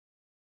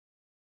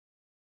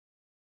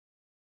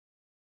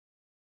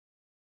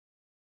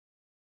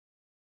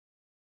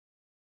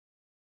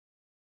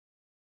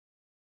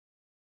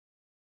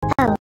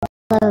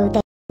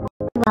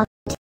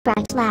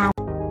Scratch Lab.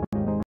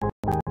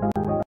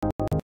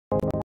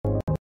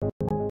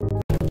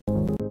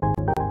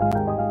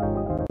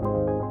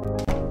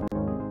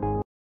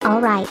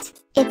 Alright,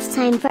 it's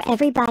time for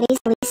everybody's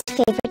least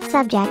favorite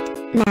subject,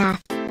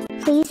 math.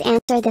 Please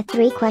answer the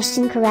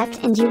 3-question correct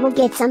and you will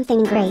get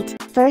something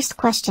great. First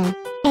question,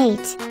 8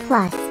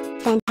 plus,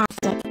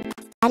 fantastic.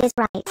 That is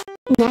right.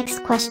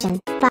 Next question,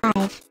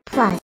 5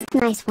 plus,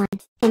 nice one.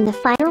 And the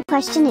final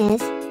question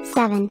is,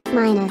 7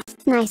 minus,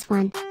 nice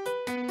one.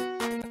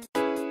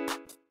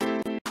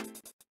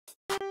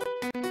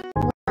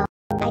 Wow,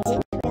 I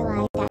didn't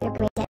realize that you're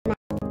great at math.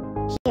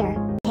 Here,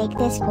 take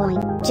this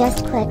coin,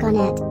 just click on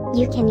it.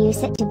 You can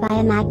use it to buy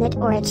a magnet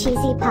or a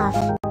cheesy puff.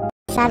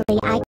 Sadly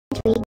I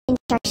can't read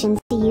instructions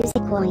to use a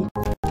coin.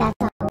 That's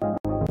all.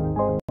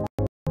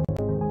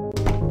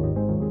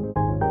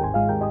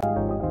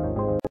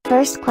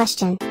 First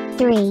question,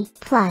 3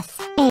 plus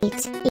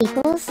 8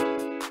 equals?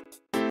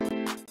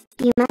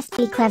 You must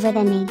be clever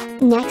than me.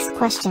 Next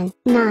question,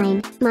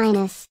 9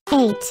 minus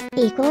 8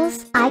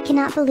 equals? I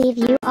cannot believe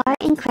you are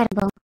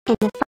incredible. And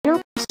the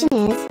final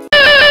question is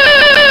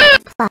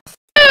plus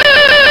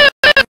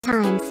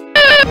times.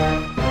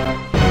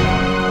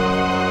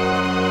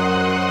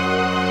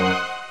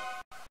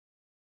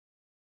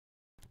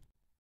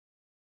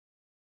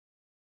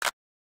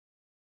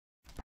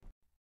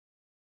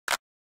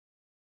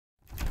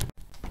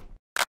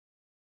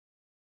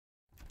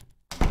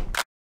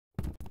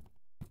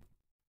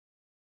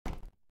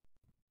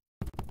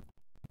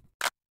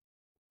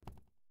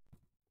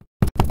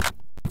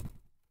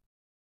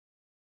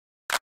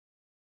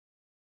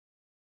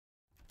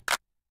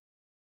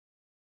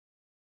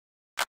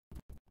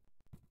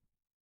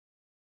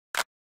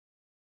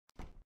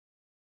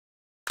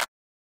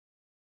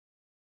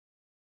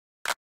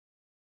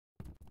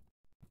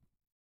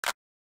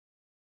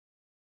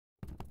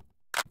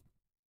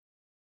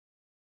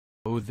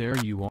 Oh, there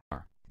you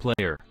are,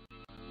 player.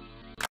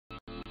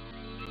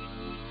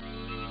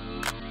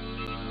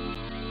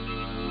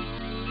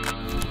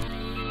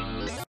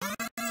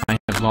 I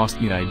have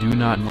lost you. I do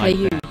not like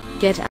Hey you, that.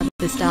 get out of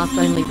the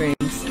staff-only rooms.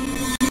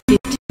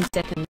 15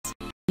 seconds.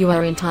 You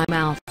are in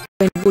timeout.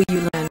 When will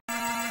you learn?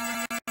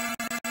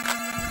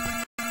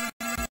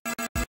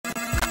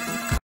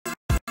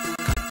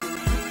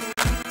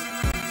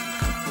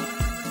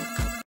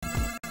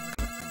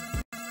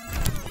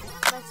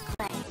 Let's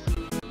play.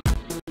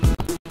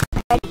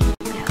 Ready,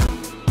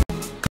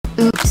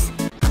 go. Oops,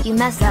 you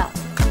mess up.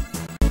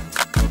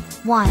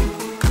 1,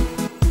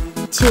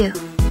 2,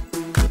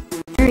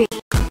 3,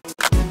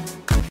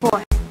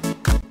 4.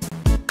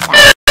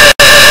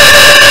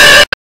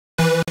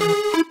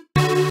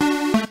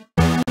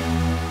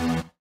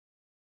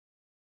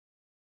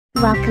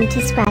 Welcome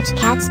to Scratch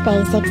Cat's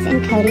Basics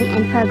in Coding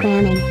and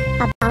Programming,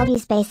 a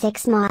Baldi's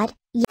Basics mod.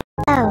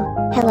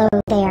 Oh, hello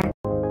there.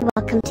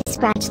 Welcome to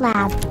Scratch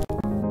Lab.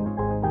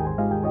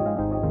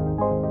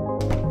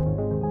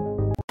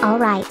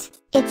 Alright,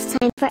 it's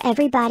time for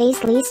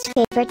everybody's least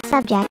favorite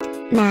subject,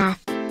 math.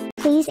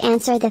 Please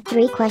answer the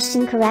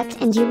 3-question correct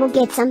and you will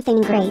get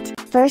something great.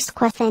 First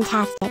question,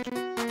 fantastic.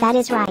 That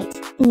is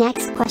right.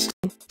 Next question,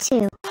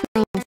 2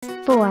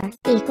 minus 4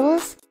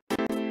 equals?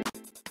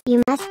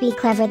 You must be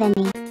clever than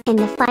me. And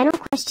the final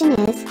question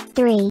is,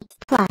 3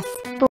 plus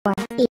 4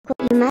 equal?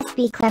 You must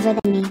be clever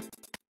than me.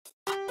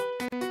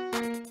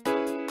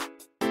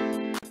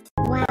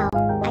 Wow,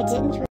 I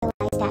didn't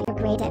realize that you're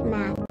great at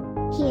math.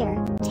 Here,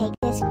 take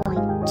this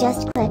coin,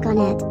 just click on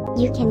it.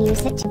 You can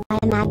use it to buy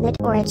a magnet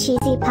or a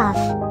cheesy puff.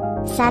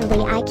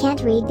 Sadly I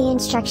can't read the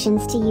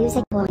instructions to use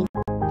a coin.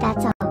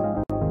 That's all.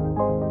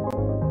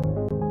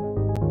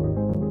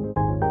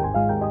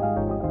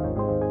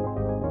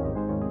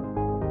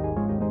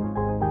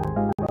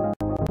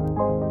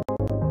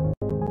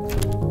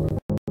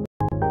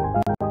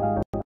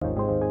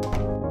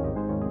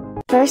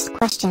 First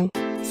question,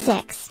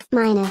 6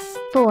 minus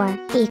 4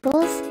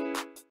 equals?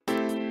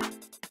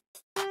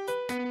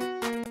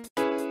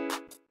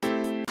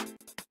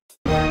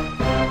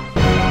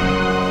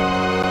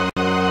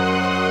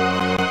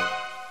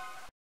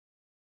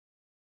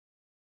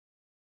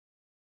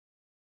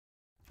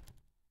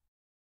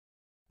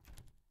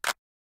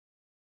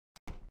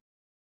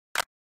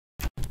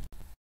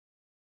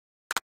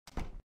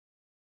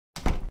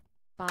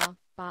 Ba,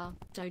 ba,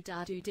 do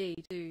da do dee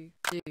do,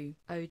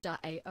 o da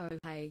a o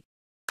hey.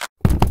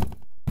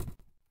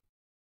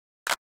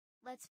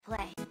 Let's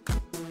play.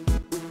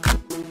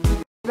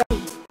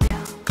 Ready, go.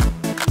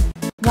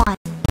 1,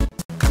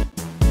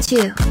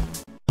 2,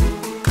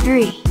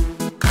 3,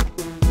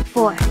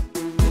 4.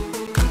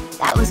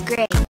 That was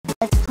great.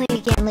 Let's play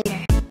again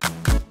later.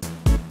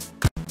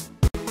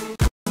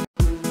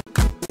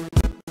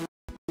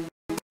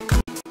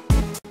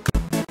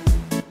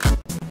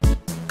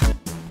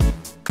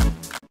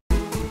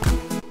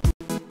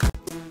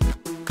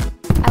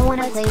 I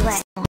want to play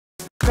this one.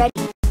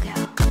 Ready, go.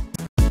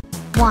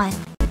 1,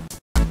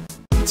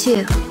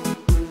 2,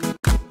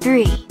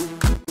 3,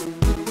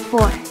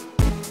 4.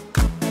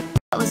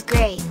 That was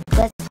great.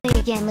 Let's play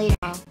again later.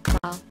 Ba,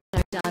 ba,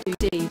 do da do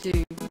dee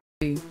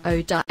do,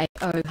 o da a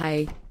o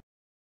hey.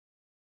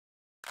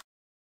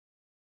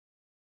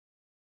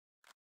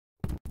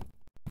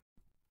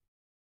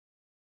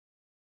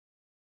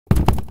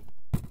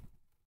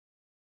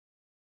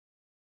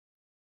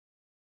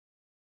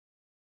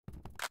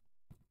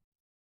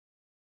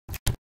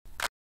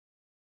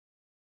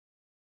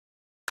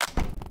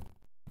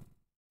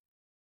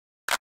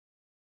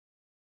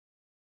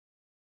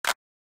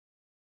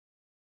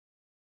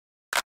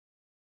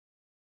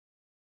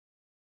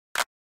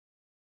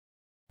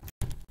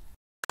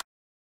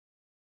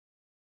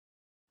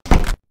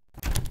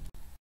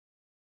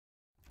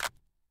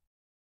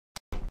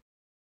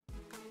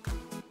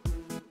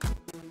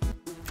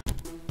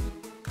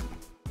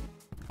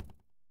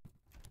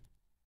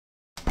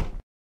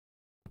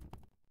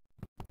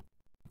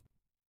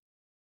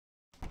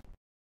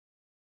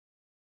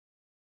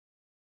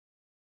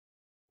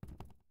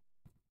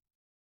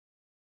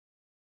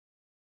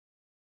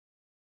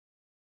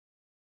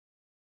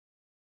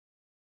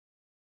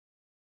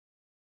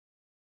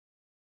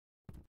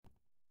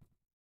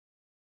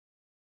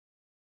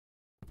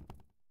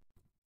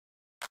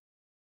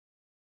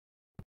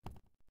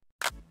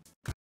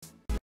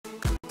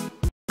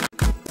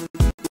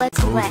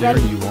 Let's Oh, play. there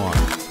Ready? you are,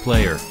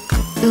 player.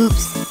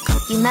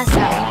 Oops, you messed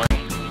up.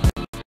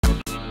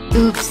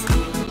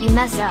 Oops, you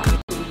messed up.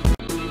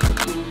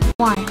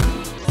 1.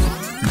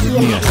 Give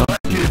me a hug.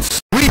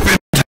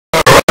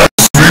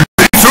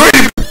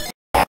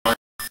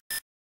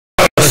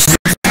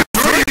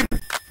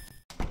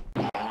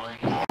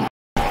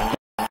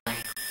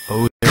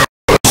 Oh, there.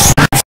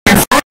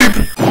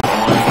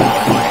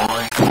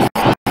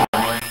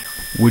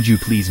 Would you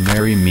please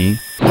marry me?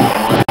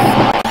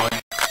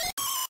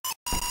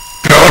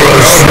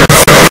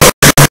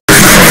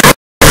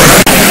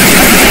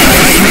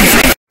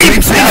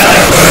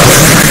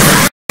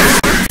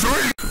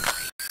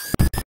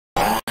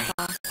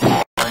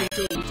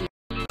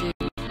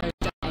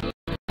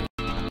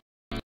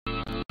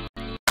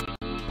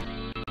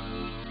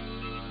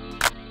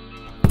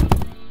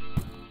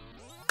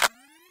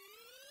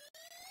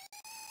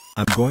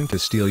 I'm going to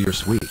steal your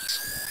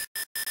sweets.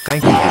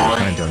 Thank you for your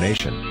kind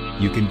donation.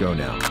 You can go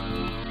now.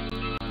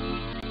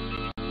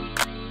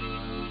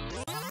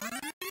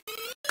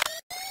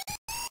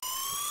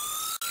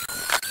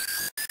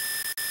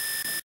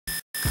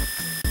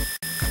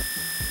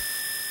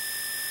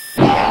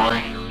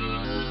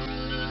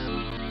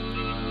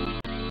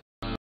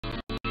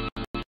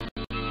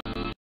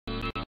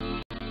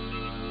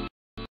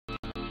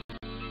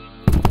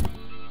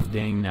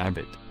 Dang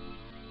nabbit.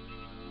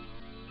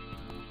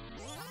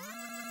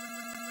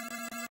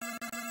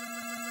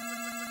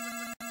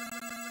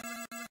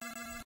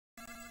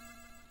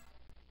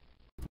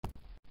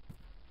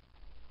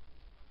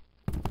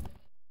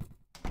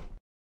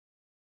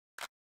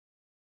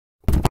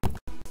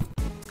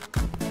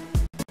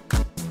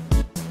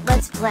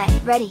 Let's play.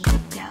 Ready?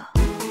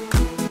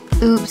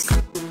 Go. Oops,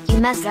 you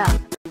messed up.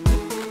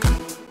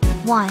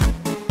 1,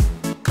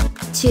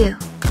 2,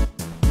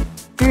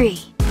 3,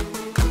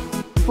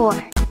 4.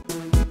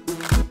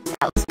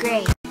 That was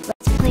great.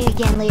 Let's play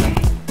again later.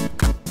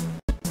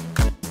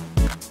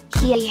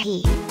 Hee.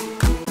 Hee.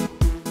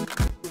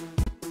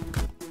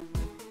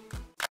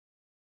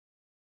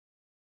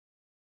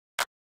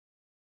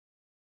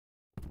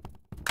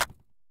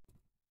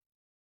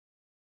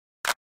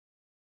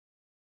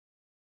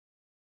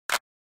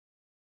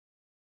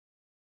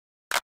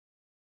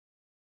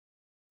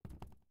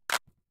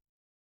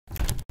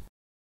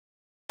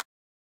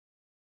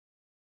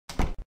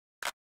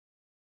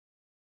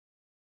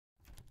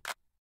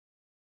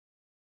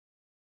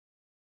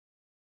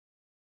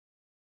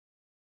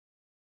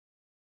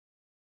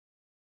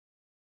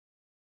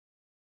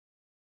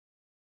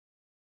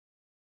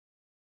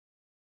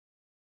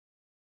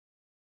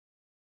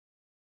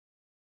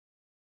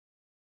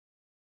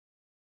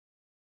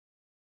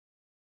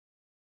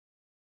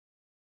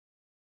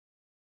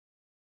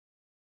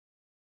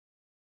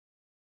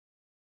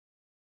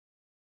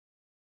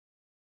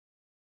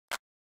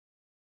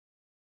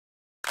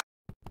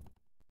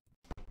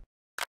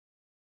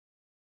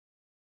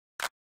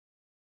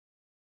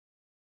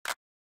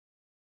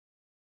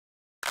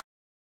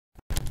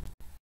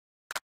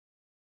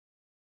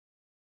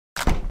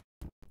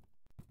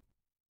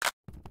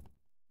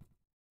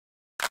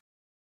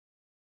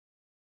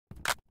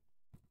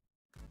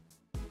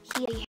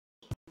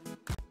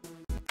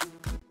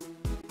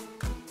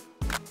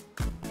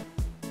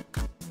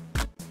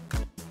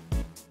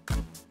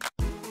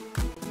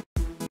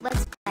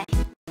 Let's play.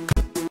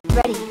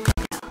 Ready?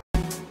 Go.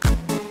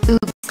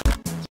 Oops,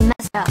 you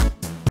messed up.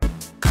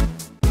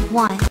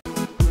 1,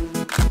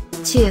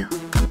 2,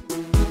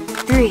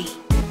 3.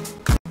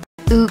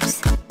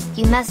 Oops,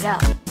 you messed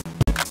up.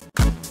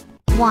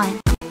 1,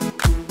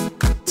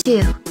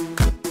 2,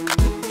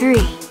 3,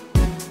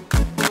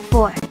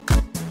 4.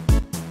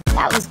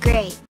 That was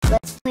great.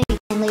 Let's play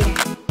again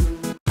later.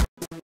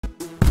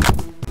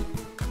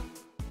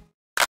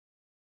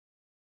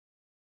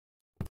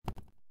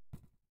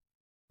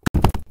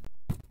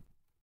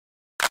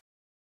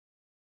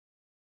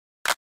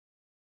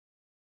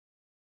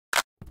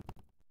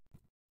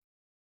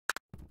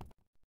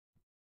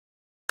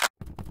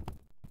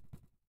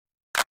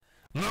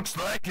 Looks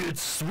like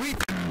it's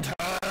sweeping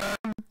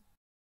time.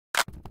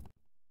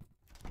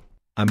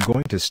 I'm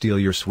going to steal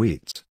your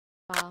sweets.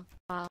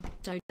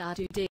 Do da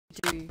do dee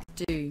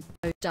do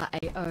oh da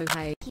a oh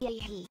hey.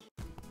 Hee.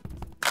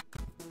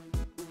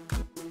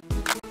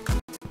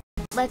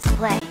 Let's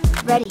play.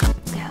 Ready?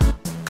 Go.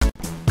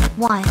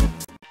 1,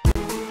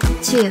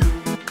 2,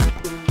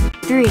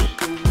 3,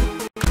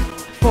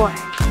 4.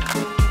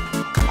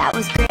 That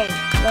was great.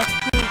 Let's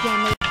play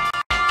again later.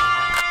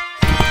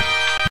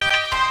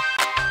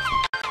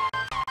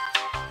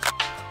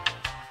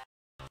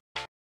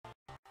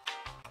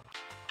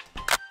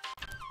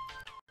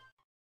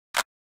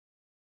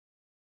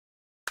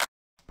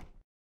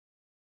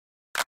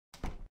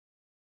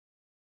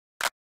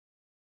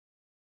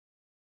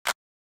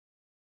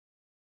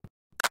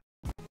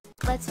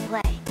 Let's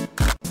play.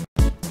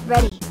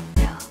 Ready?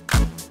 Go.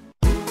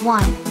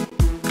 1,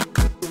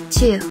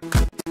 2,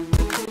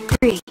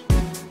 3,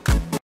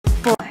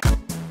 4.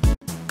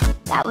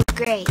 That was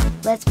great.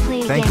 Let's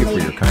play Thank again you for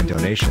later. your kind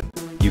donation.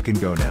 You can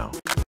go now.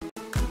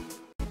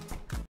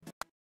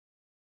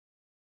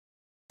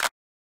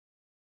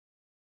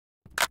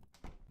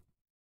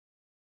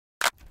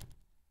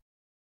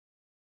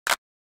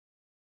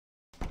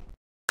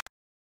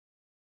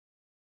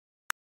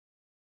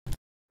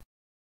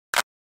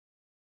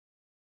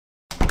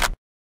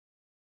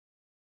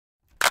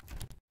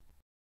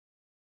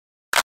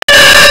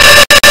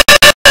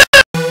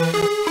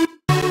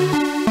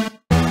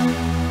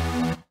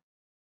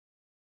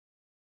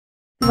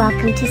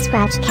 Welcome to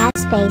Scratch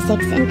Cat's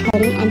Basics in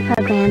Coding and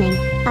Programming,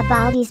 a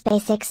Baldi's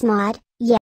Basics mod. Yeah.